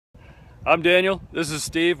I'm Daniel. This is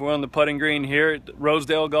Steve. We're on the putting green here at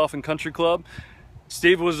Rosedale Golf and Country Club.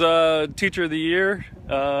 Steve was Teacher of the Year,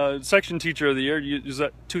 Section Teacher of the Year. He was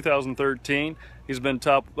at 2013. He's been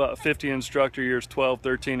top 50 instructor years 12,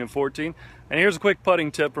 13, and 14. And here's a quick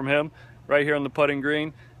putting tip from him right here on the putting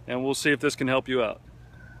green, and we'll see if this can help you out.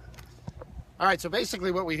 All right, so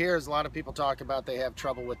basically what we hear is a lot of people talk about they have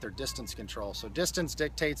trouble with their distance control. So distance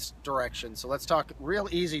dictates direction. So let's talk real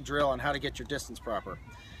easy drill on how to get your distance proper.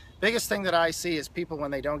 Biggest thing that I see is people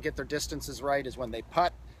when they don't get their distances right is when they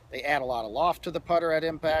putt, they add a lot of loft to the putter at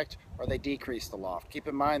impact, or they decrease the loft. Keep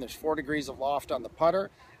in mind there's 4 degrees of loft on the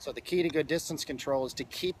putter, so the key to good distance control is to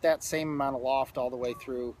keep that same amount of loft all the way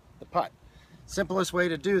through the putt. Simplest way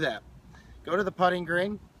to do that, go to the putting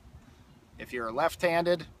green. If you're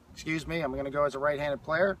left-handed, I'm going to go as a right-handed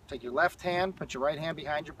player. Take your left hand, put your right hand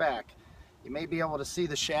behind your back. You may be able to see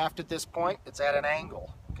the shaft at this point. It's at an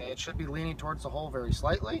angle. Okay, it should be leaning towards the hole very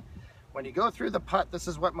slightly. When you go through the putt, this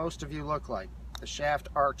is what most of you look like. The shaft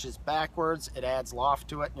arches backwards, it adds loft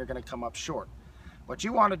to it, and you're going to come up short. What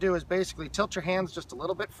you want to do is basically tilt your hands just a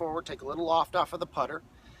little bit forward, take a little loft off of the putter.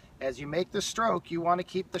 As you make the stroke, you want to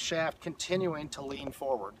keep the shaft continuing to lean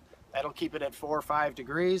forward. That'll keep it at 4 or 5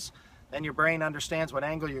 degrees. Then your brain understands what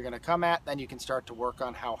angle you're going to come at, then you can start to work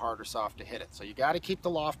on how hard or soft to hit it. So you got to keep the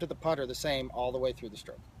loft of the putter the same all the way through the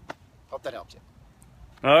stroke. Hope that helps you.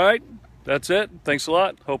 All right, that's it. Thanks a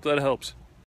lot. Hope that helps.